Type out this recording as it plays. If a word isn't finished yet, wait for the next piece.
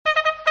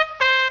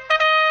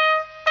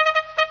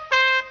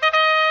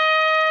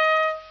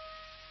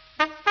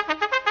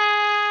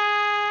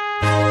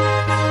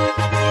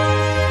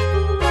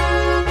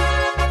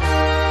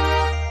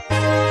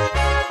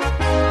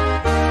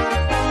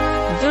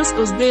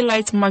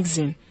Daylight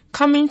Magazine,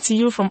 coming to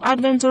you from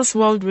Adventist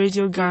World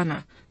Radio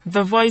Ghana,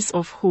 the voice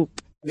of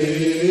hope.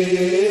 AWR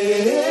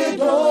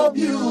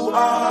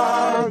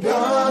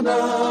Ghana,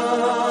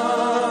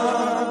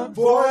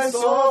 voice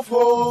of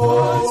hope.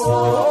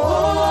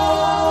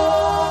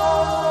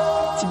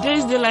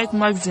 Today's Daylight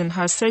Magazine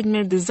has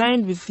segment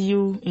designed with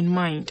you in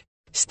mind.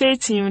 Stay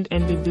tuned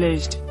and be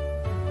blessed.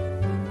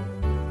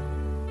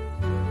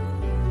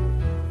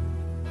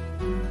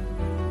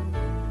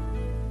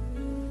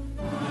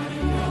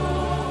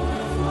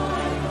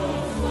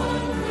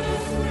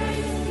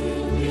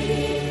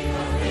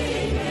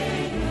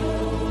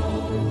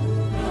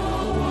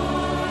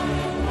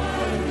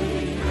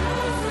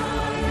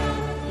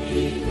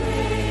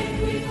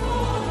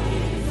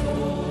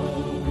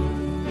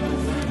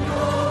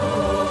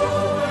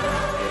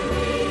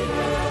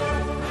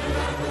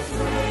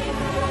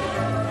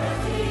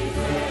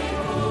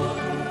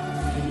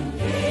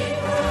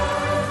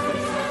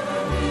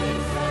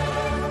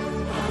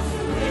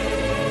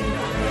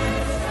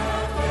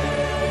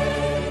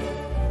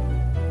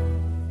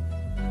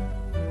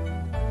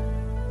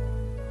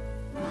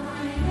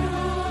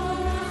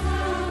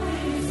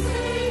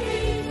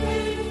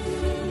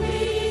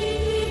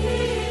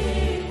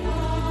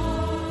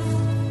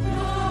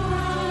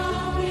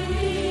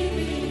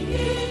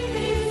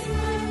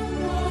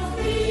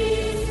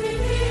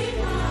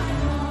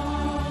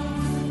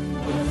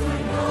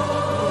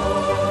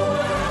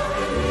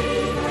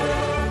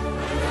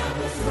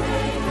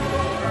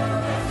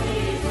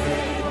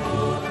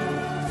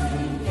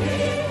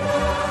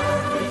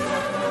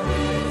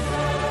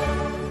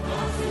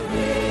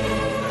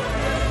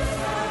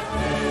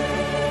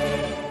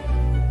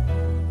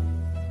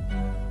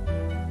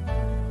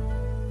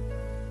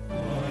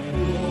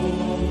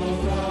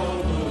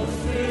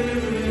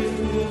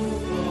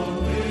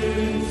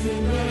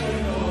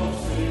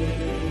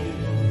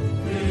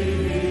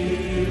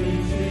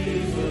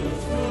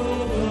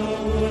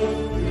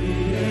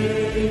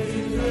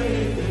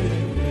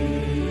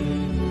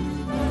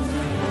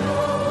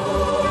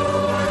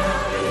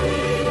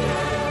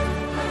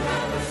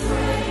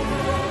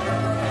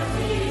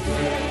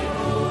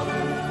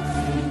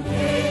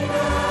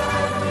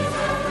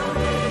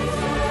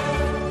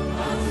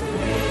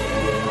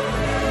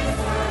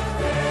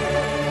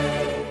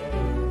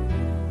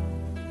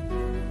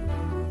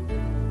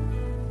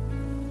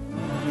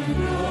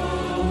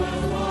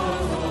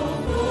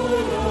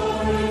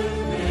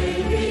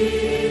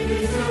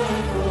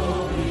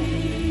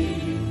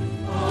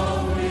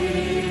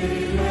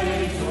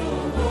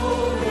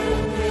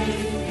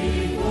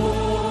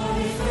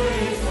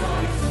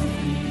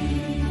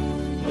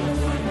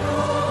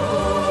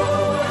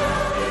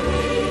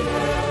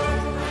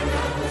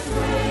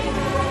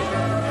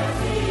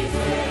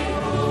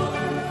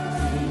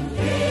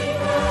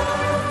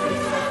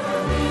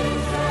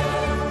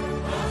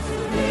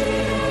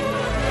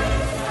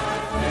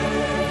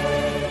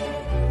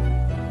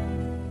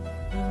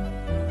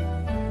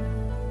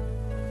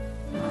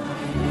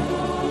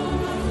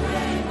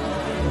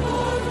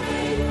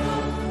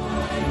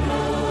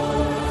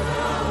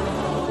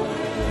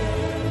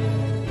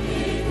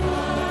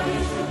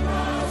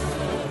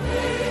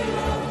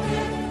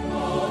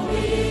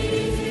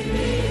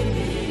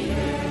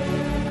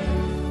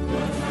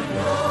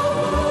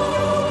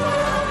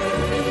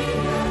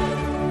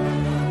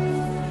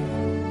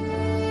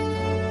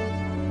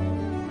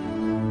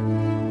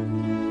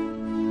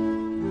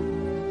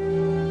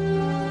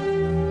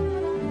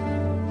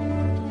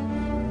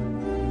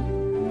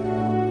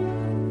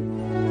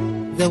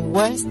 The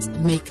worst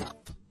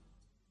makeup.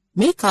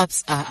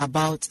 Makeups are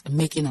about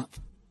making up.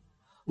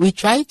 We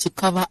try to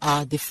cover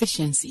our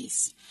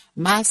deficiencies,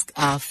 mask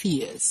our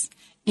fears,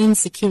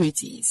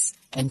 insecurities,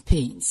 and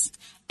pains,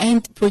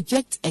 and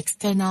project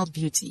external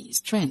beauty,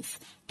 strength,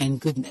 and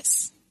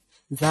goodness.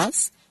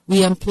 Thus,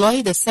 we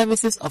employ the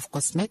services of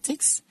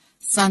cosmetics,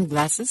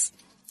 sunglasses,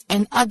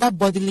 and other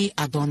bodily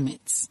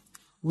adornments.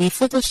 We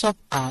Photoshop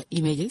our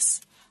images,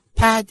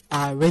 pad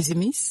our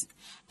resumes,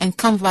 and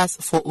canvas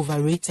for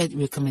overrated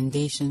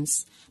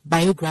recommendations,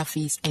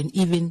 biographies, and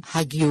even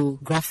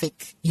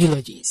hagiographic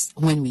eulogies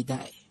when we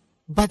die.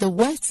 But the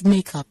worst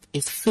makeup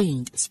is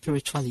feigned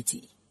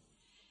spirituality.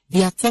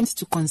 The attempt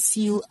to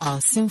conceal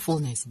our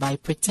sinfulness by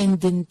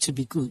pretending to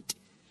be good.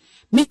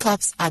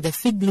 Makeups are the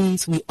fig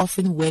leaves we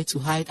often wear to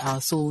hide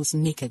our soul's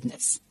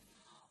nakedness.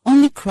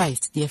 Only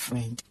Christ, dear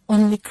friend,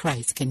 only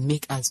Christ can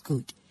make us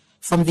good,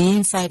 from the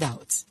inside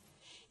out,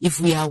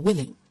 if we are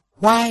willing.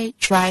 Why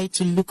try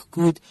to look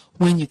good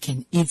when you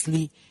can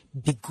easily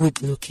be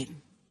good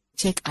looking?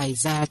 Check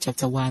Isaiah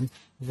chapter 1,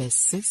 verse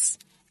 6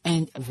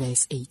 and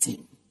verse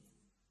 18.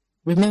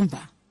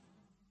 Remember,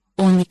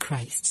 only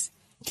Christ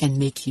can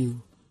make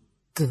you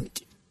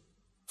good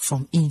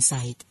from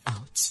inside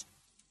out.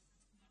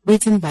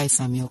 Written by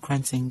Samuel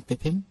Cranton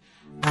Pipim,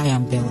 I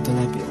am Belle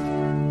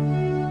Dolabio.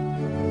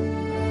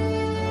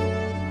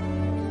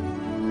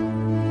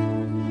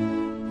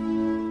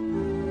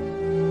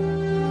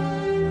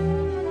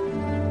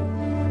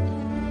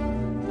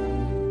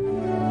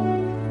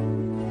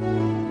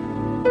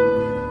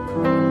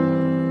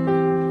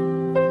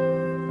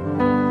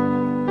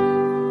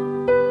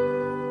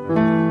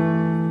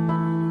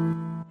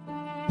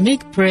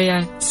 Make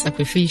prayer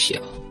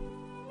sacrificial.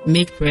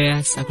 Make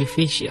prayer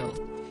sacrificial.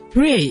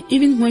 Pray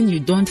even when you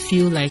don't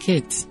feel like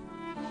it.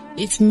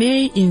 It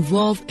may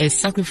involve a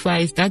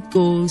sacrifice that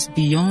goes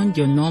beyond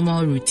your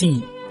normal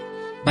routine,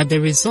 but the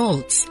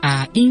results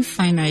are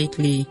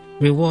infinitely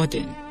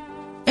rewarding.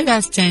 Let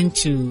us turn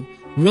to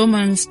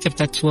Romans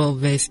chapter 12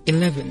 verse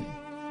 11.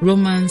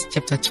 Romans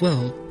chapter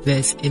 12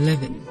 verse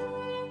 11.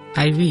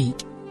 I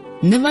read,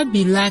 "Never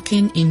be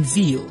lacking in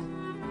zeal,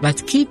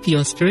 but keep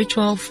your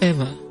spiritual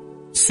fervor,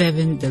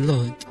 serving the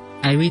Lord."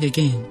 I read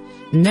again,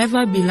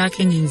 "Never be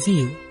lacking in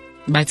zeal,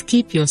 but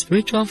keep your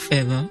spiritual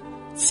fervor,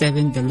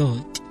 serving the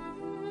Lord."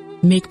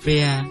 Make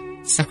prayer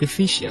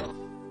sacrificial.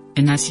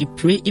 And as you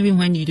pray, even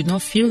when you do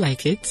not feel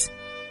like it,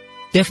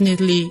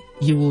 definitely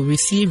you will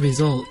receive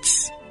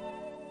results.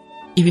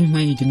 Even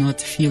when you do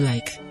not feel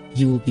like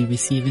you will be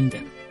receiving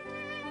them.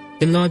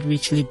 The Lord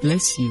richly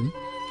bless you.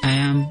 I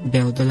am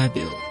Beldola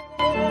Bill.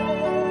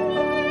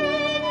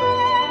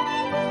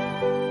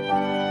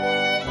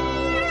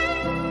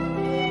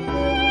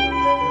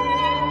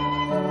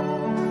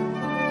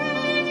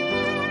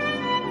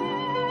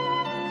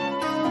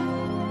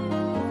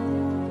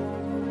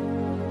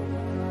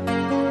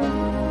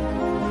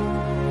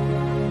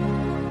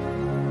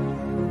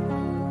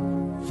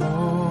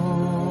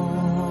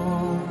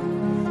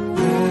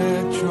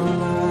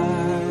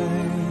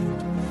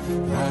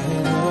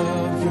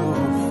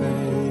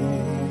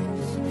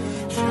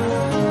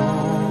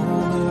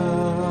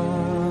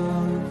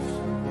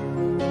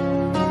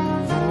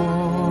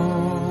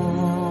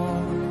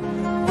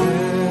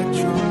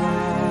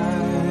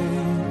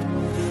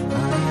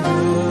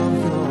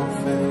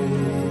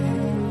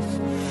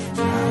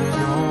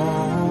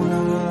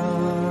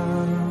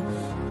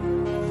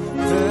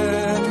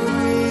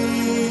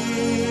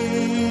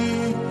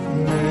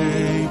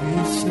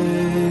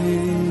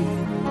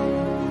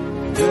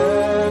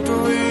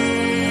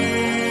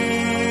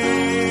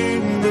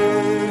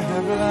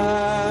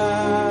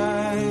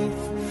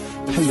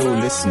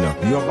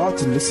 You're about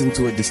to listen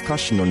to a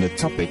discussion on the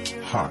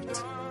topic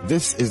heart.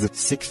 This is the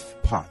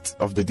 6th part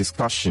of the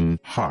discussion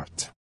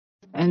heart.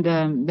 And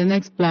the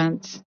next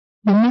plant.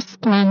 The next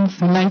plant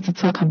I'd like to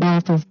talk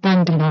about is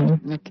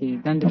dandelion. Okay,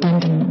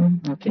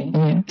 dandelion. Okay.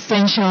 Yeah.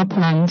 Essential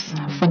plants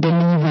for the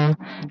liver,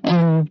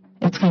 and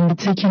it can be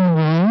taken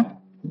raw.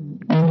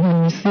 And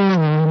when you say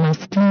raw, you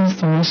must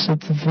please wash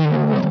it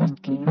very well.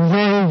 Okay.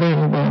 Very,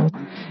 very well.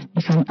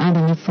 You can add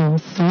a little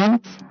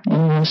salt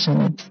and wash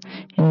it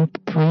in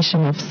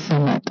preparation of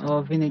salad.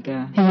 Or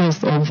vinegar.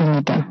 Yes, or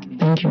vinegar. Okay.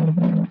 Thank you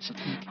very much.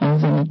 Or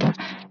vinegar.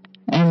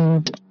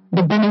 And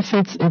the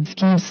benefits it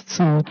gives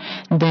to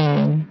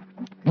the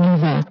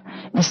liver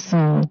is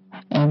to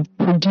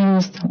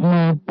produce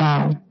more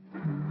bile.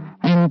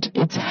 And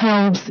it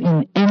helps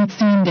in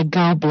emptying the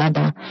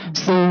gallbladder.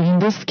 So in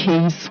this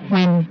case,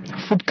 when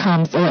food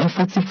comes or a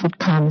fatty food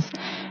comes,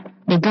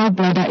 the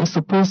gallbladder is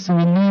supposed to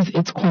release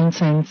its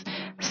contents.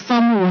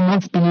 Some will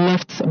not be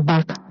left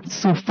back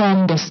to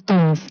form the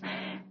stones.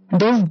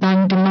 This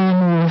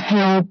dandelion will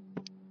help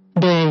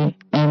the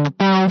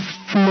bile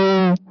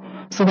flow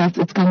so that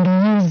it can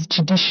be used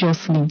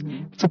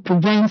judiciously to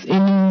prevent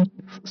any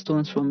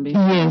stones from being.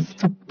 Yes,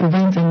 to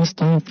prevent any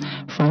stones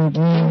from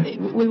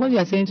being. With what you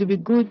are saying, to be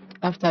good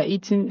after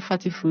eating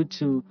fatty food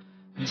to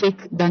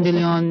take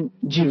dandelion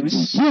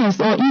juice.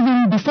 Yes, or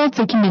even before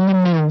taking any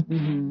meal.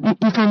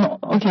 You can,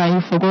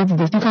 I forgot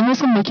this. You can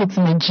also make it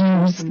in a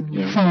juice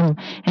form,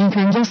 and you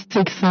can just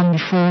take some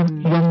before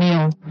your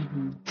meal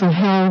to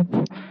help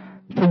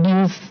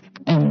produce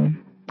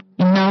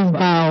enough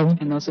bile.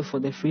 And also for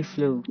the free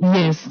flow.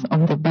 Yes,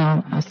 of the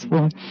bile as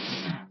well.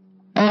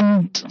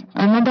 And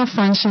another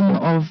function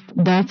of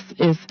that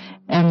is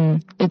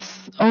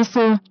it's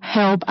also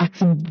help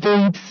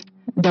activate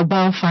the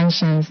bowel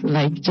functions,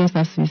 like just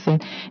as we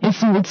said. It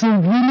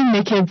will really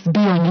make it be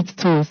on its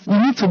toes. You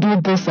need to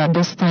do this at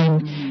this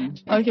time.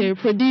 Okay,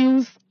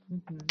 produce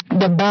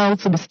the bowel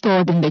to be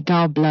stored in the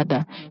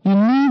gallbladder. You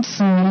need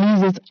to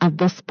release it at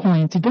this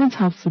point. You don't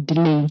have to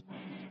delay.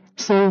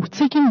 So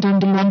taking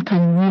dandelion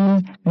can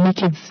really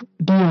make it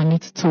be on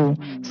its toe.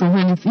 So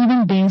when it's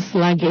even being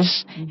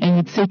sluggish and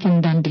you take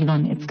in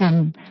dandelion, it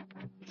can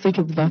take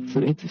it back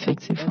to its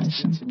effective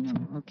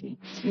function. Okay.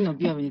 Do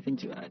you have anything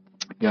to add?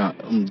 Yeah,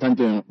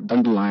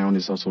 dandelion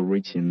is also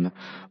rich in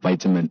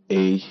vitamin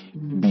A,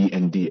 B,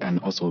 and D, and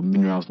also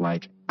minerals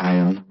like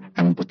iron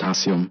and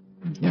potassium,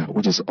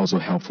 which is also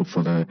helpful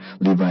for the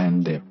liver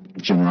and the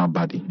general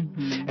body.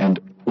 And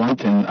one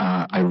thing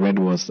I read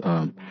was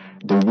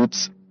the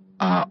roots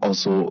are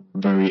also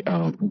very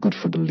good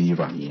for the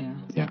liver.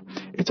 Yeah.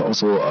 It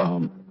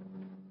also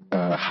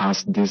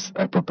has this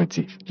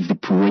property,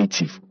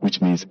 depurative,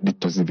 which means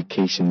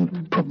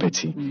detoxification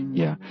property.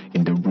 Yeah,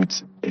 in the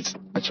roots, it's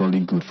actually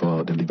good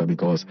for the liver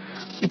because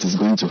it is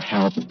going to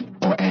help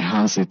or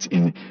enhance it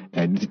in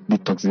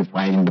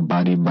detoxifying the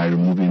body by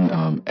removing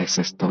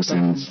excess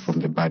toxins from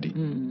the body.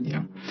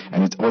 Yeah,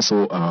 and it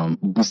also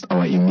boosts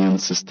our immune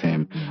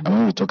system. And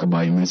when we talk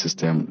about immune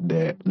system,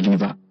 the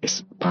liver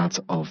is part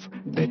of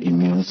the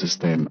immune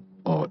system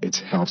or it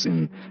helps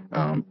in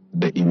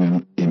the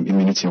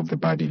immunity of the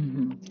body.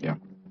 Yeah.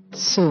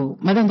 So,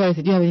 Madam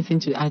Dorothy, do you have anything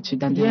to add to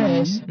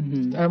dandelion? Yes.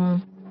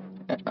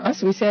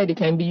 As we said, it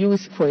can be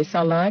used for a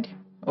salad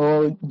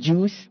or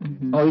juice,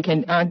 or you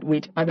can add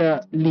with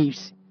other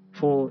leaves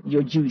for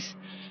your juice.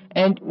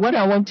 And what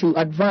I want to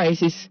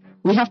advise is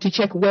we have to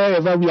check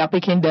wherever we are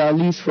picking the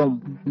leaves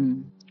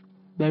from.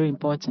 Very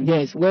important.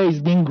 Yes, where it's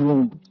being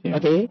grown. Yeah.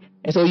 Okay?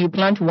 And so you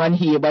plant one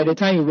here, by the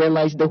time you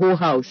realize the whole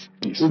house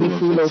will be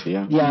full of,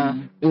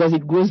 because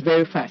it grows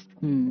very fast.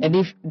 And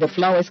if the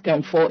flowers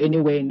can fall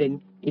anywhere, and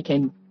then it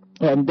can,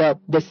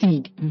 the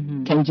seed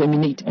can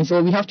germinate. And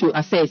so we have to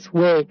assess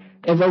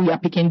wherever we are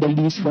picking the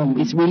leaves from.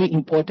 It's really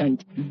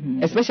important.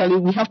 Especially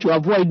we have to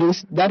avoid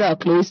those that are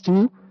close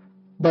to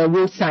the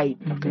roadside,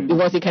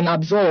 because it can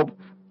absorb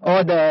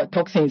all the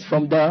toxins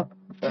from the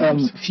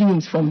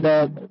fumes from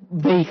the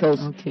vehicles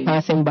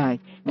passing by.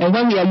 And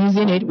when we are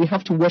using it, we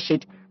have to wash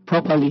it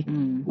properly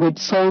with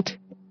salt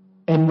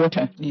and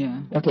water.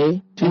 Yeah.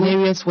 Okay. In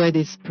areas where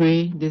they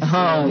spray this.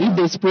 If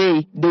they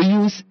spray, they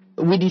use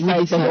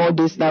weedicides and all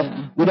this stuff.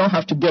 Yeah. We don't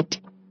have to get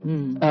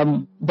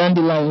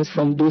dandelions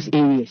from those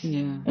areas.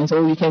 Yeah. And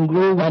so you can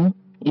grow one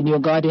in your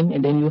garden,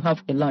 and then you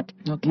have a lot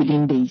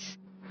within days.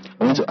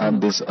 I want to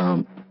add this.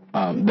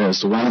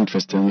 There's one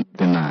interesting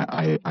thing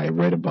I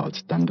read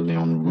about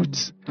dandelion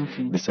roots.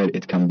 They said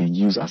it can be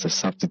used as a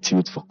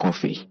substitute for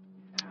coffee.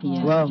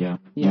 Yeah. Wow. Yeah.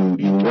 Yeah.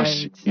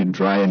 You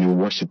dry and you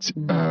wash it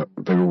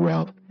very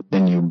well.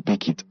 Then you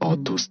bake it or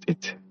toast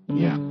it.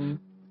 Yeah.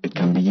 It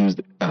can be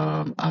used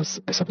as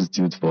a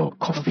substitute for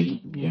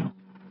coffee. Yeah.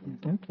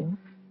 Okay.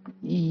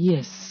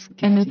 Yes,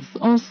 and it's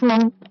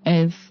also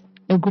as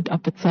a good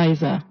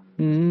appetizer.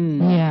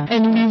 Yeah,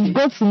 and we've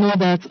got to know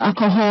that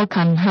alcohol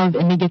can have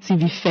a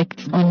negative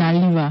effect on our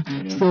liver.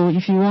 So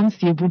if you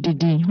want your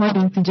budidi, why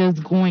don't you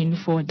just go in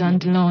for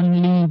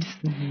dandelion leaves,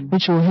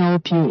 which will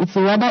help you? It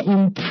rather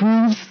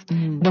improves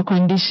the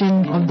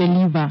condition of the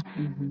liver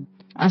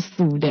as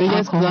to the You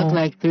just alcohol. pluck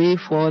like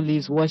 3-4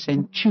 leaves, wash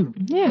and chew.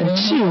 Yeah,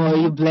 chew, Or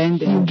you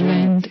blend and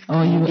drink.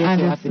 or you Get add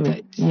your it to it.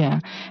 appetite. Yeah,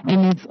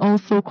 and it's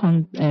also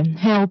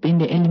help in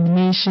the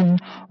elimination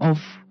of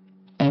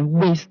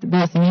waste.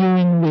 That's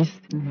urine waste.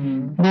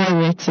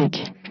 Diuretic.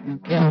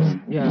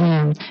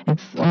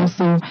 It's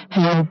also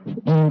help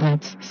in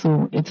that.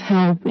 So it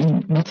help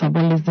in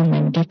metabolism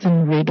and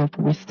getting rid of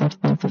waste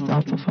substances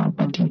out of our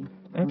body.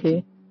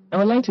 Okay. I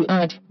would like to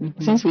add,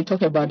 since we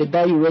talk about the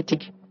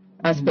diuretic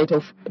aspect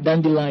of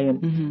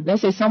dandelion,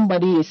 let's say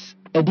somebody is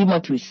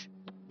edematous,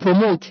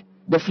 promote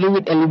the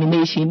fluid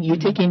elimination. You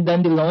take in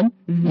dandelion,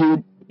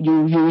 you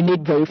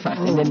urinate very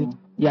fast, and then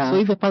So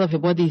if a part of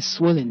your body is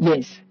swollen,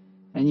 yes,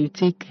 and you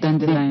take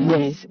dandelion,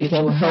 yes, it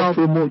can will help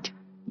promote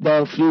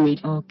the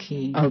fluid.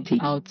 Okay.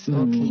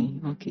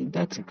 outtake. Okay.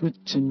 That's good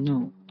to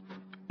know.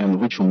 And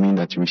which will mean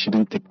that we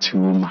shouldn't take too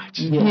much.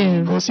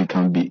 Yes. Because you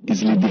can be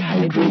easily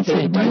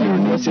dehydrated by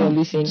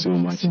urinating so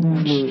much.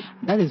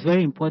 That is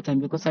very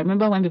important, because I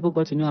remember when people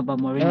got to know about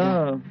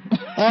moringa,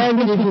 Oh.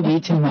 everybody will be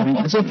eating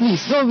moringa. So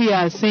please, so we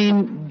are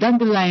saying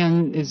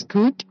dandelion is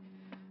good.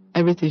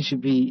 Everything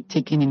should be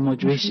taken in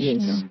moderation.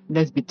 Yes.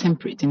 Let's be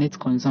temperate in its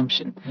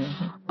consumption.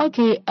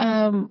 Okay.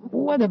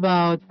 What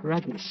about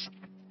radish?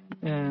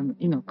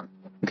 Enoch.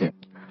 Okay.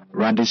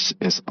 Radish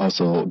is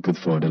also good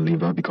for the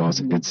liver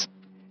because it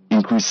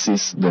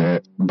increases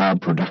the bile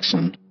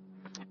production,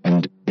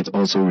 and it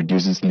also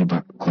reduces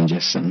liver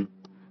congestion.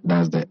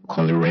 That's the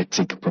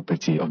choleretic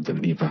property of the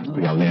liver.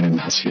 We are learning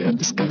as we are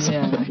discussing.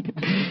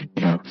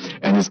 Yeah.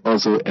 And it's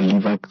also a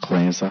liver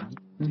cleanser.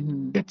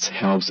 It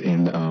helps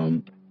in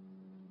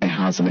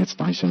enhancing its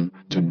function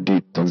to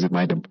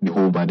detoxify the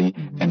whole body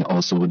and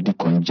also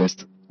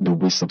decongest the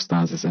waste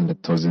substances and the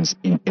toxins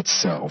in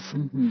itself.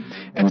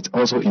 And it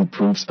also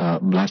improves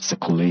blood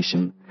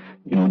circulation.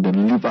 You know, the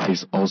liver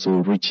is also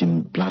rich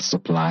in blood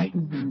supply.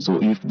 So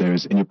if there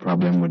is any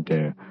problem with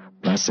the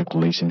blood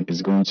circulation,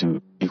 it's going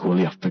to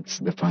equally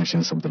affect the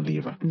functions of the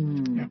liver.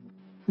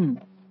 And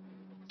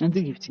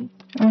the gifting.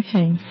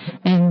 Okay,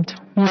 and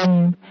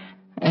when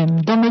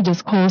damage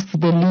is caused to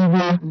the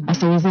liver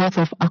as a result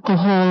of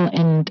alcohol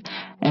and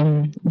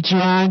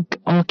drug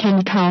or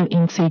chemical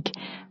intake,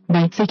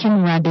 by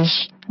taking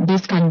radish,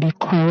 this can be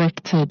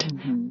corrected.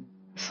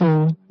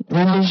 So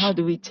radish, How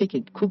do we take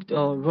it? Cooked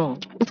or raw?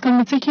 it can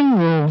be taken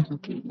raw.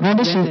 Okay.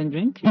 Radish Blend is- and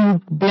drink?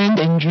 You blend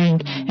and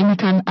drink, and you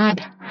can add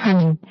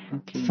honey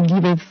to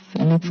give it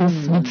a little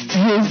sweet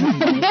taste.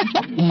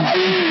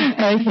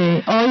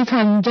 Okay, or you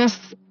can just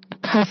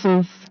cut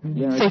it,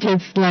 take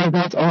it like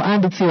that, or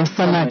add it to your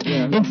salad.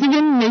 It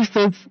even makes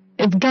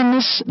it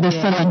garnish the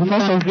salad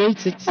because of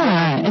grate it.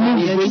 and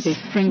it Let it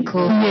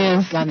sprinkle.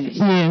 yes, Garnish.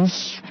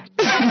 yes.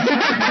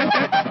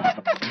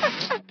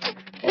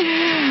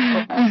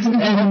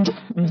 and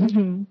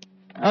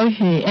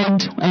okay,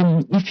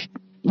 and if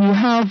you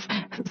have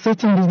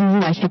certain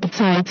diseases like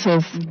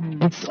hepatitis,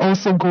 it's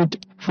also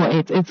good for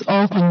it. It's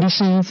all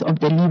conditions of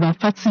the liver,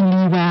 fatty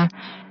liver,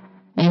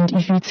 and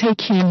if you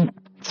take in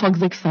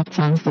toxic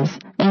substances.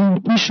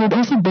 And you should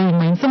also bear in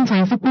mind,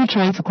 sometimes people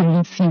try to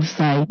commit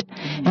suicide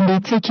and they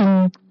take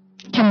in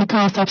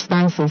chemical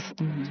substances.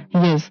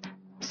 Yes.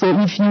 So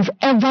if you've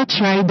ever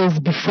tried this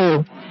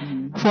before,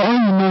 for all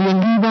you know, your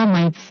liver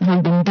might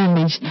have been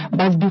damaged,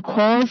 but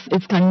because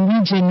it can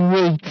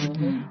regenerate,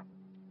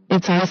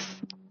 it has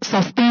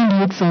sustained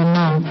you till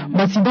now.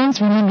 But you don't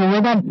remember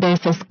whether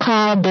there's a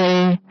scar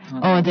there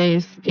or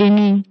there's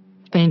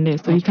anything there.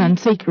 So you can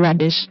take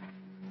radish.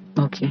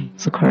 Okay,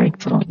 so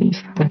correct all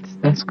this.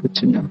 That's good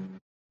to know.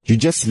 You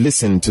just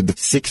listened to the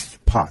 6th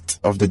part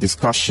of the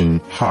discussion,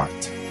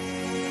 Heart.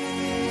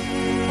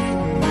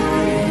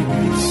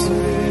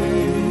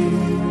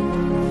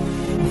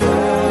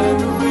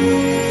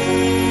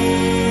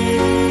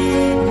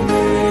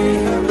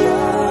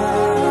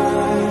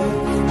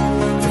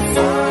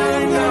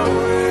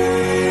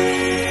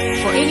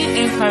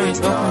 Or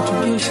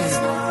contributions,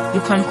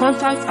 you can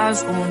contact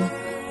us on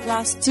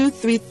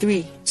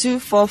 +233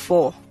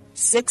 244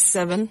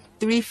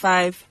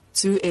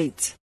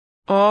 673528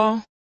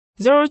 or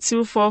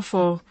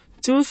 0244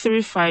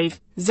 235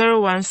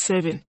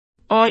 017,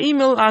 or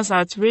email us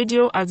at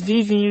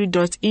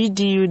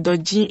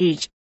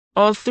radio@vvu.edu.gh,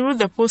 or through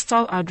the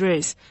postal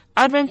address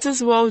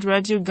Adventist World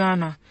Radio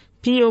Ghana,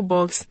 P.O.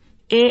 Box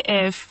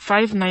AF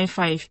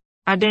 595,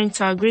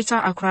 Adenta, Greater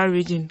Accra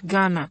Region,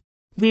 Ghana.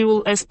 We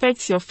will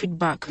expect your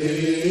feedback. AWR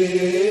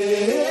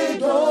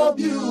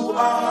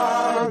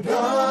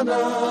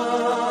Ghana,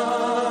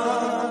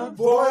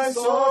 Voice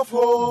of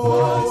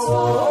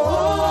Hope.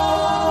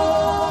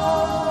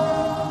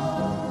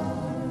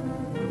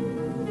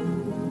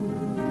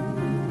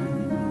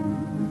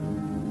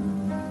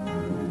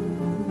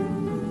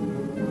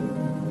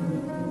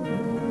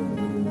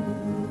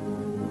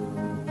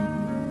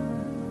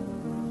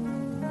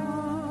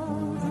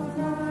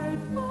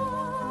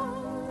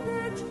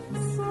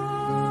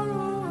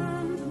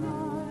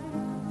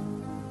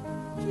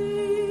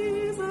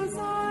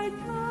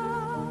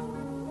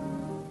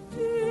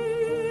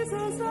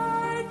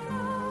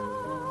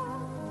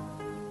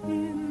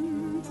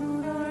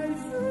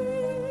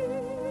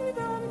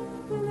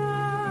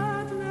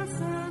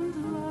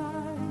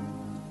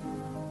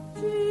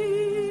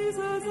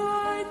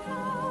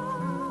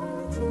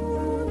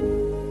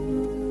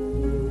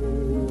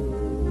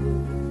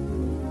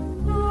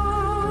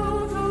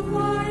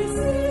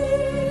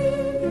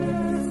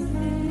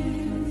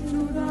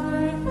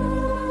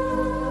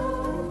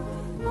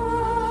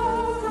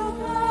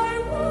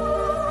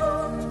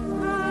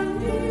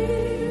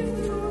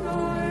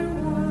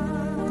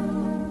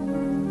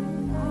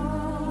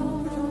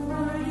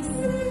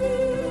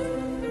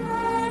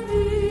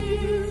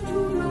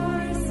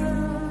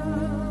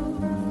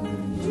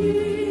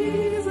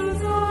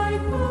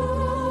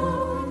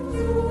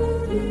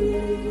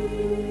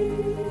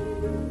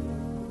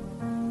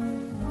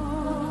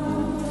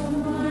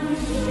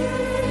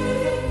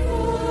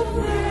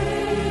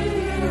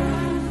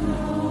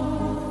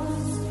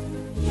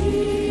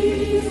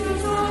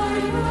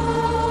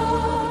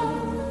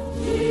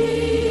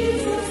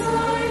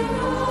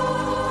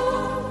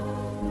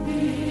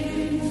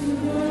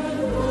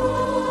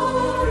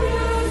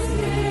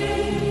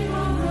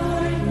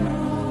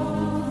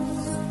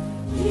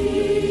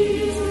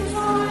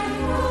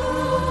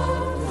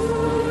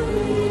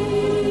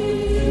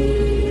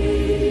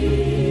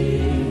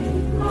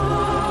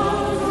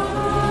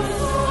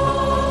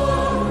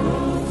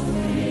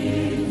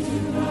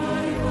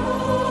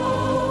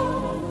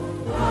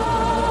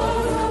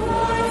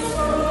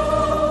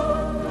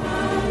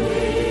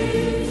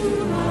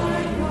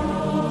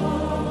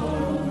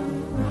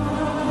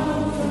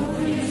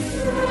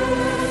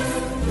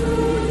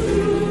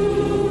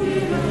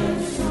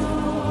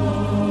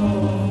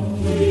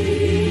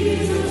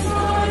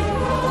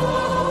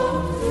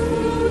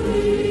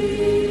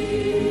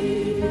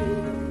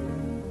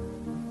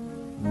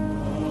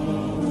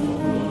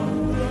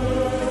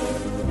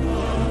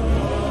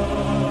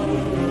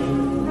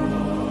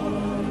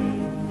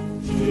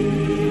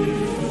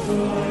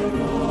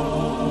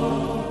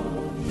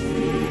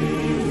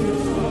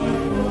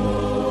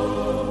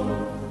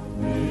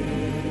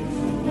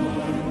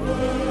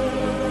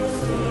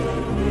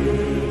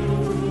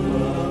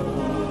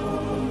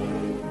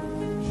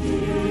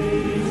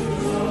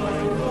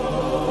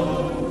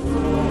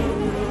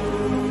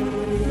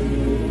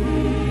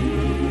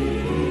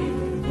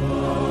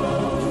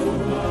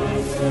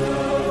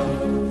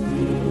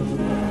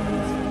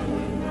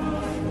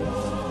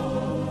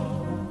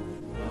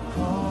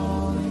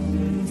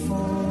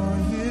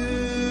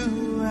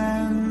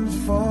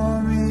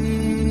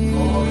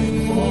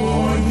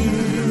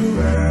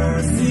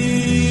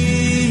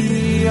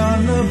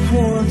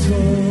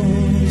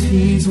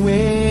 He's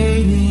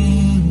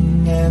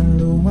waiting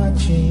and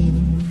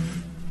watching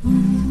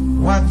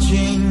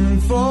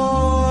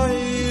for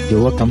you.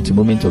 You're welcome to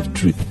Moment of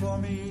Truth.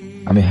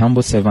 I'm a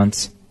humble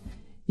servant,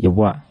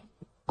 Yeboah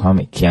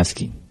Kwame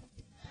Kiaski.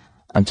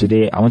 And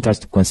today I want us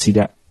to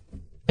consider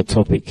a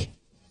topic,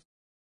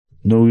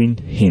 knowing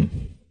Him.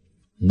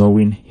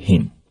 Knowing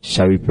Him.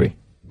 Shall we pray?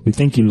 We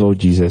thank you, Lord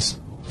Jesus,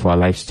 for our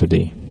lives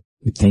today.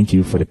 We thank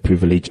you for the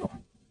privilege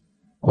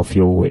of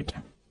your word.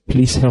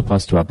 Please help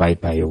us to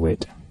abide by your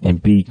word.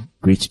 and be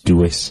great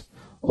doers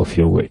of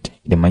your word.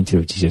 In the mighty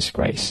name of Jesus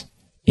Christ.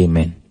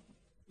 Amen.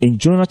 In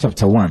Jonah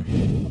chapter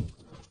 1,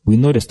 we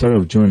know the story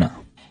of Jonah.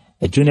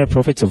 A Jonah,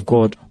 prophet of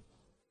God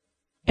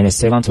and a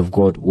servant of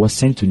God, was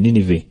sent to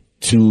Nineveh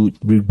to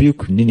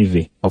rebuke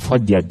Nineveh of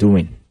what they are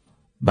doing.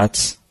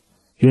 But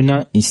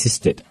Jonah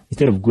insisted.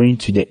 Instead of going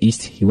to the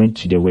east, he went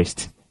to the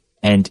west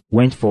and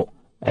went for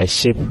a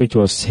ship which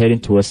was heading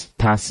towards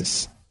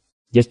Tarsus,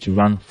 just to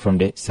run from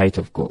the sight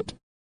of God.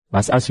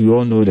 But as we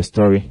all know the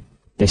story,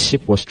 the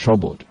ship was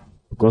troubled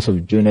because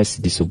of Jonah's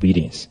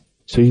disobedience.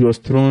 So he was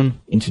thrown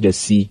into the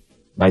sea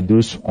by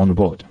those on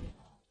board.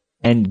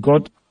 And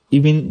God,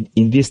 even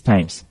in these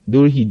times,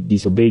 though he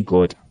disobeyed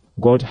God,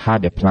 God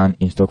had a plan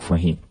in stock for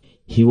him.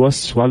 He was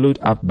swallowed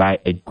up by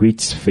a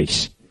great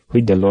fish,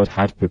 which the Lord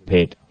had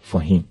prepared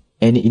for him.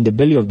 And in the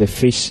belly of the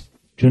fish,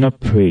 Jonah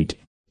prayed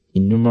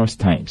in numerous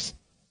times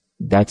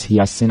that he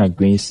has sinned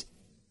against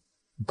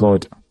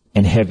God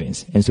and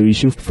heavens, and so he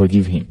should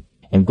forgive him.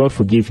 And God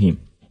forgave him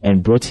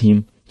and brought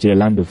him to the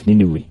land of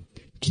Nineveh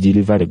to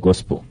deliver the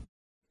gospel.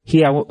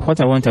 Here, what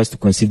I want us to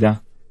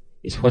consider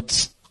is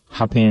what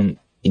happened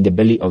in the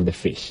belly of the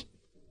fish.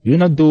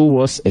 Jonah, though,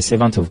 was a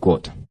servant of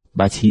God,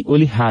 but he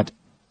only had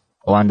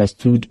or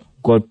understood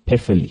God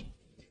perfectly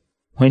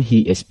when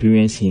he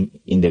experienced him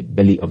in the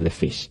belly of the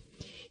fish.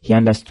 He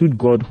understood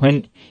God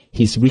when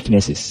his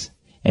weaknesses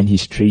and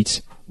his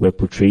traits were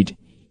portrayed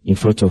in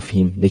front of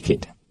him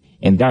naked.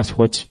 And that's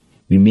what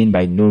we mean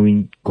by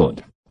knowing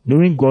God.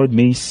 Knowing God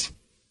means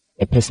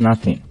a personal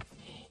thing.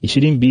 It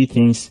shouldn't be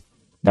things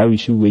that we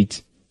should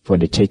wait for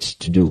the church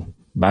to do,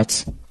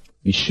 but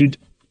we should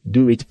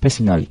do it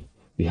personally.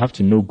 We have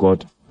to know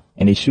God,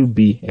 and it should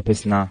be a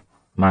personal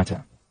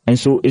matter. And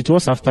so it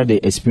was after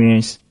the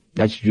experience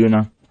that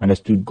Jonah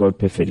understood God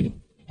perfectly.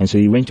 And so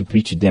he went to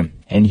preach to them,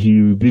 and he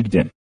rebuked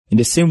them. In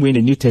the same way, in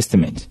the New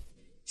Testament,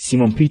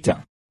 Simon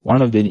Peter,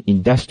 one of the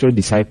industrial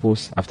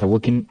disciples after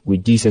working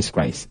with Jesus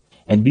Christ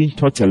and being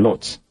taught a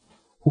lot,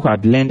 who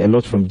had learned a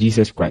lot from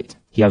Jesus Christ,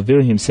 he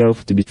availed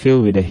himself to be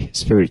filled with the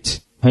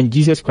Spirit. When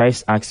Jesus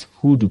Christ asked,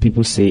 "Who do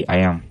people say I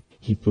am?"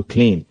 he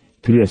proclaimed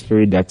through the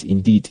Spirit that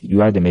indeed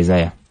you are the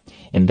Messiah.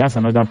 And that's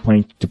another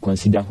point to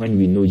consider when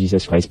we know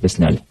Jesus Christ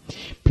personally.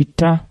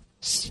 Peter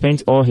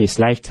spent all his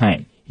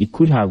lifetime. He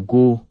could have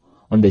gone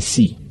on the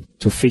sea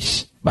to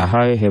fish, but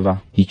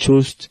however, he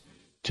chose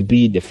to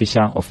be the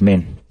fisher of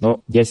men,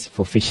 not just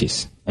for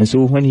fishes. And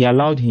so when he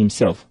allowed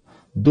himself,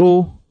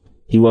 though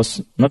he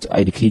was not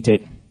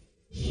educated,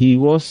 he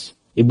was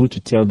able to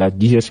tell that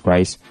Jesus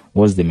Christ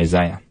was the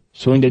Messiah.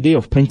 So in the day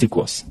of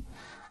Pentecost,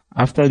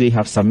 after they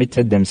have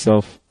submitted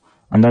themselves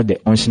under the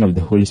unction of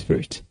the Holy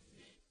Spirit,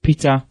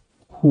 Peter,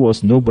 who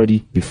was nobody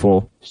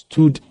before,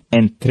 stood,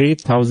 and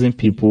 3,000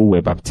 people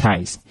were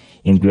baptized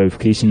in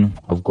glorification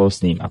of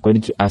God's name,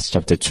 according to Acts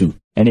chapter 2.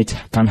 And it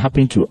can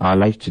happen to our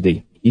life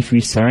today. If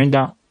we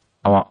surrender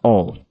our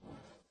all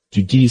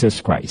to Jesus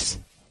Christ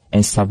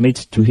and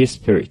submit to His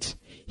Spirit,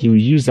 He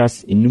will use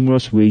us in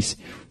numerous ways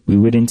we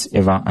wouldn't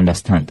ever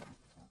understand.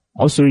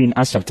 Also in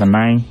Acts chapter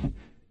 9,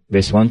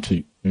 verse 1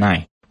 to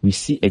 9, we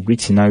see a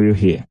great scenario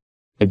here.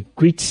 A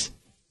great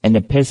and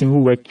a person who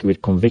worked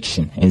with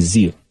conviction and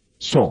zeal,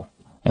 Saul,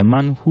 a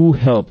man who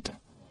helped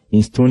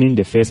in stoning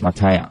the first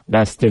martyr,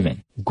 that's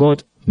Stephen.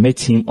 God met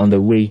him on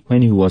the way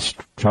when he was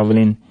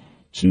traveling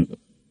to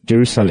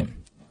Jerusalem.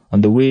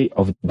 On the way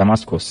of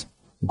Damascus,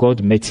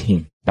 God met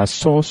him. That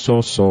Saul,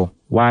 Saul, Saul,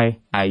 why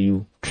are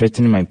you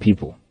threatening my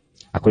people?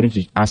 According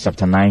to Acts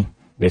chapter 9,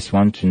 verse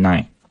 1 to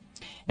 9.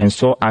 And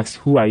Saul asked,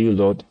 "Who are you,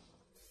 Lord?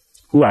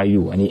 Who are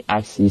you?" And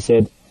he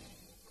said,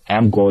 "I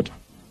am God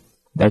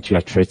that you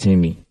are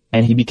threatening me."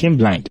 And he became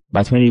blind.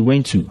 But when he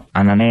went to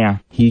Ananias,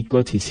 he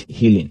got his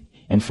healing.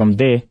 And from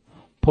there,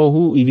 Paul,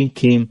 who even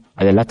came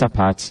at the latter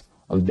part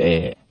of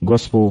the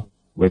gospel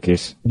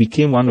workers,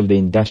 became one of the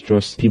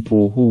industrious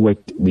people who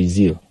worked with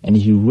zeal. And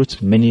he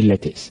wrote many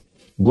letters.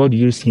 God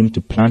used him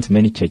to plant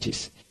many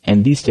churches.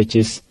 And these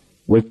churches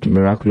worked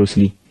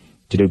miraculously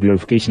to the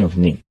glorification of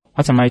His name.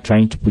 What am I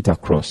trying to put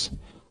across?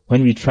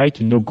 When we try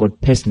to know God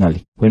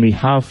personally, when we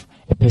have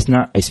a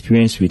personal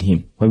experience with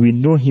Him, when we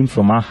know Him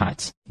from our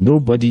hearts,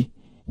 nobody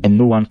and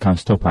no one can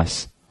stop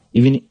us,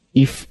 even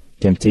if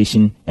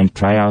temptation and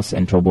trials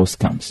and troubles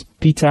comes.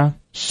 Peter,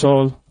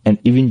 Saul, and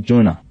even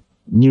Jonah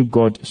knew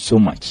God so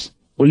much,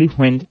 only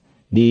when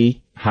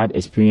they had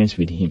experience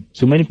with Him.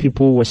 So many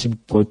people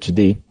worship God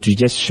today to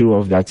just show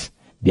off that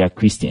they are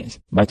Christians,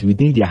 but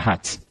within their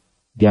hearts,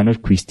 they are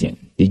not Christian.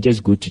 They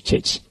just go to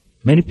church.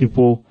 Many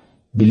people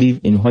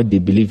believe in what they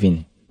believe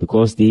in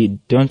because they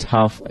don't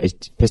have a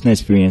personal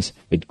experience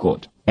with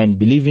God. And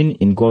believing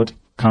in God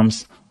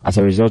comes as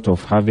a result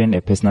of having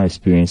a personal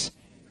experience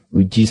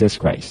with Jesus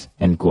Christ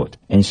and God.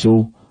 And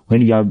so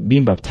when you are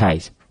being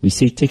baptized, we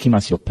say take Him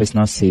as your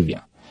personal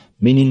Savior,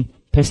 meaning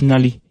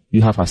personally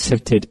you have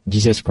accepted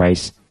Jesus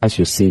Christ as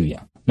your Savior,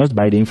 not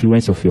by the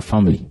influence of your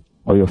family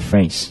or your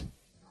friends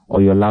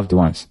or your loved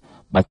ones,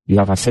 but you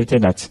have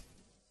accepted that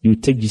you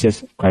take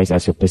Jesus Christ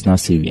as your personal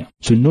Savior.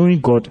 So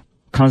knowing God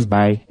comes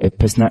by a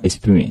personal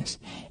experience.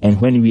 And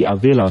when we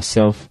avail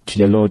ourselves to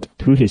the Lord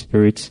through His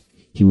Spirit,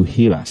 He will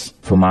heal us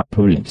from our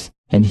problems,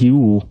 and He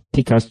will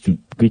take us to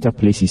greater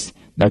places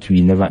that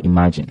we never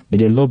imagined. May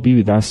the Lord be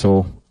with us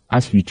all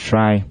as we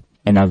try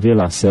and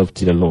avail ourselves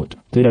to the Lord,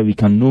 so that we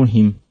can know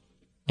Him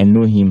and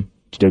know Him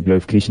to the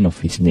glorification of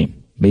His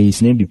name. May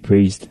His name be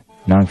praised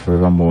now and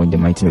forevermore in the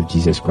mighty name of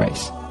Jesus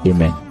Christ.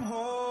 Amen.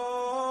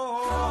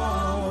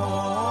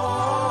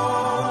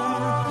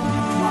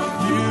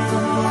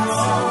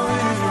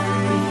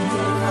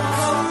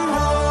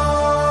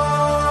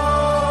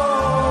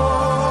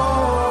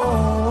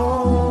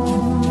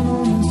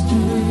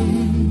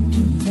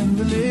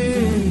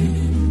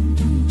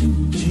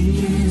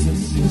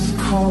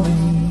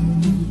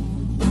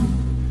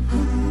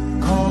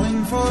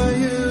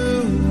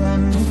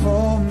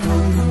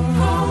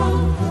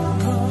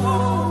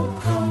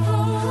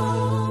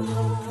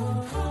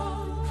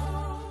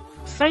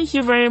 Thank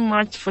you very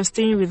much for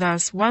staying with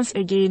us. Once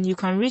again, you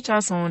can reach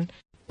us on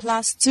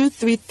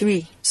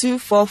 +233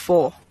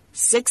 244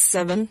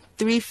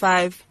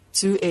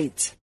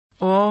 673528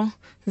 or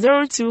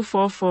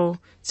 0244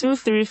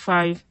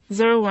 235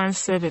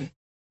 017,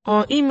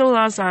 or email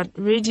us at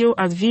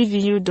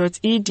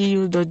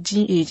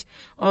radio@vvu.edu.gh,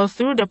 or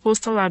through the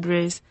postal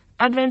address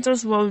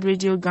Adventist World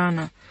Radio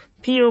Ghana,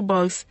 P.O.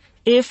 Box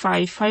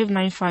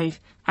A5595,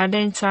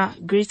 Adenta,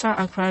 Greater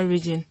Accra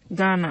Region,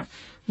 Ghana.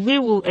 We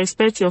will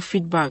expect your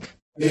feedback.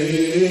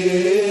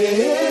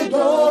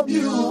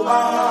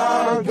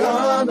 AWR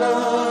Ghana,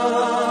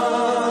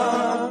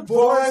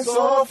 Voice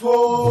of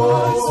Hope.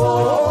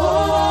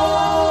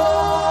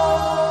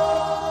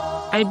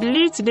 I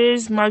believe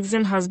today's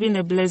magazine has been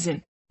a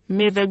blessing.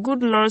 May the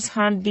good Lord's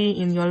hand be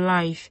in your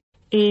life.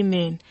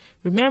 Amen.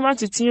 Remember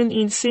to tune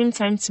in same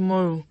time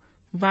tomorrow.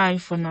 Bye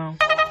for now.